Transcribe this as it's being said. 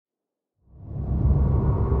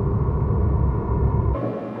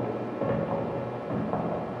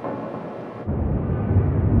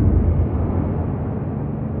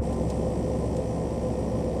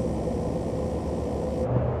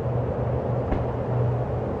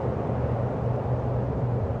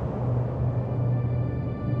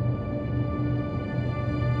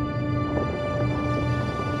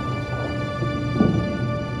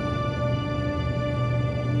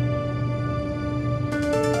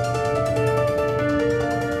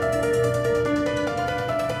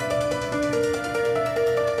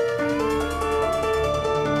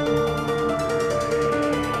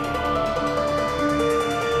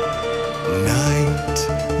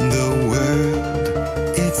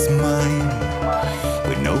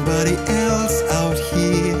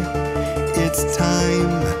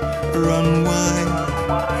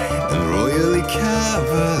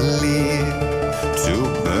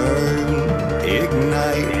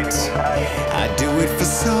I do it for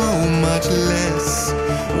so much less.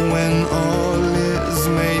 When all is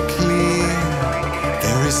made clear,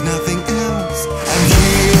 there is nothing else. And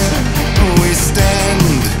here we stand,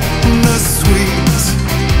 the sweet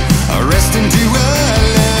rest in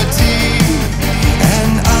duality.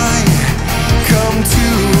 And I come to,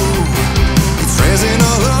 it's resin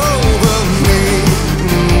all over me.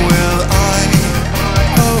 Will I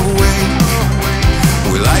awake?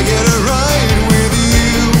 Will I get a ride with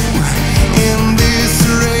you in this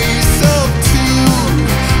race of two?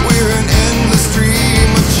 We're an endless stream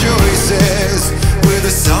of choices with the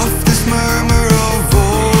softest murmur of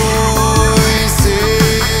voices.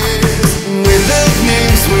 Without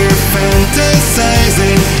names we're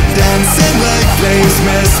fantasizing, dancing like flames,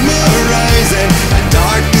 mesmerizing. A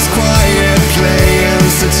dark, disquiet play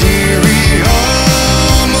and satiric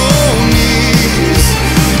harmonies,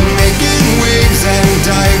 making waves and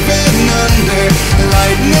diving under,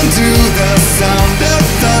 lightning to the sound of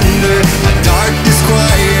thunder. A dark,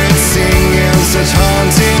 disquiet singing such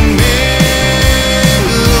haunting melodies.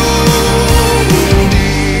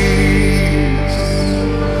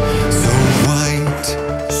 So white,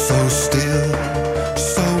 so still,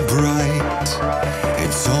 so bright,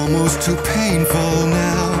 it's almost too painful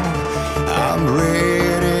now. I'm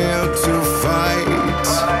ready to fight,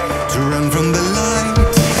 to run from the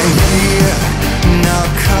light. And here now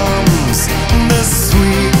comes the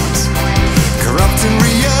sweet, corrupting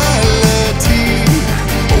reality.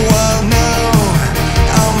 While now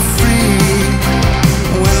I'm free,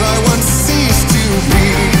 will I once cease to be?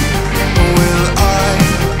 Will I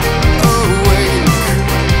awake?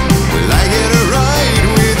 Will I get a ride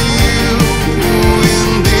with you in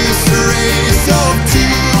this race of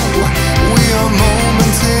two? We are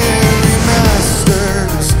momentary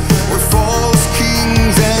masters, we're false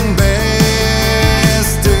kings and bastards.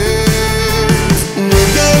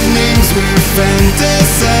 Without names we're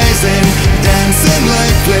fantasizing, dancing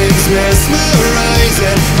like plagues,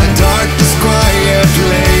 mesmerizing. A dark, disquiet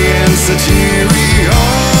play and satiric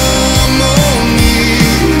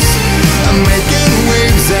harmonies, I'm making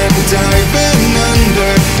waves and diving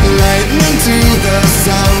under, lightning to the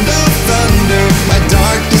sound of thunder. A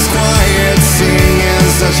dark, disquiet singing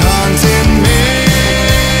such haunting melodies.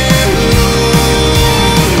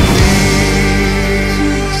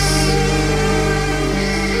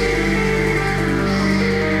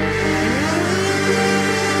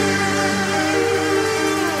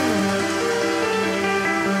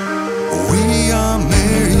 We are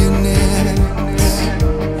marionettes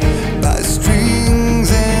by strings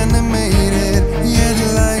animated, yet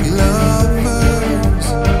like lovers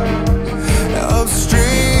of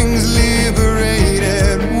strings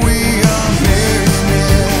liberated. We are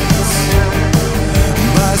marionettes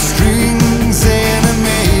by strings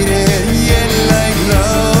animated, yet like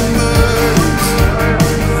lovers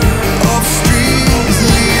of strings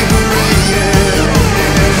liberated.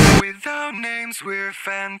 Without names we're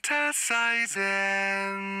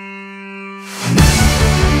fantasizing.